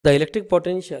The electric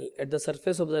potential at the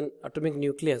surface of the atomic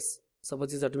nucleus,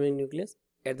 suppose this atomic nucleus,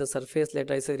 at the surface, let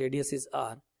us say radius is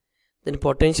r, then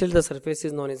potential at the surface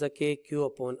is known as a kq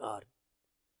upon r.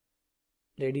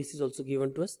 Radius is also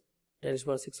given to us, 10 to the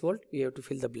power 6 volt, we have to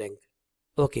fill the blank.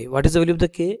 Okay, what is the value of the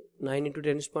k? 9 into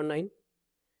 10 to the power 9.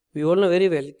 We all know very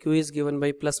well q is given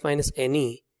by plus minus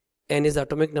ne. N is the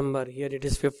atomic number, here it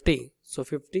is 50. So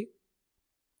 50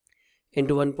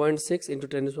 into 1.6 into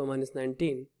 10 to the power minus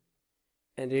 19.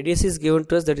 And radius is given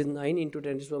to us, that is 9 into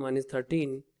 10 to the power minus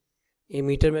 13. A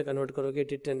meter में convert करोगे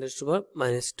it is 10 to the power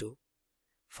minus 2.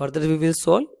 Further we will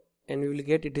solve and we will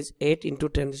get it is 8 into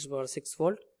 10 to the power 6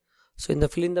 volt. So in the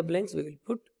fill in the blanks we will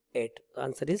put 8. The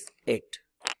answer is 8.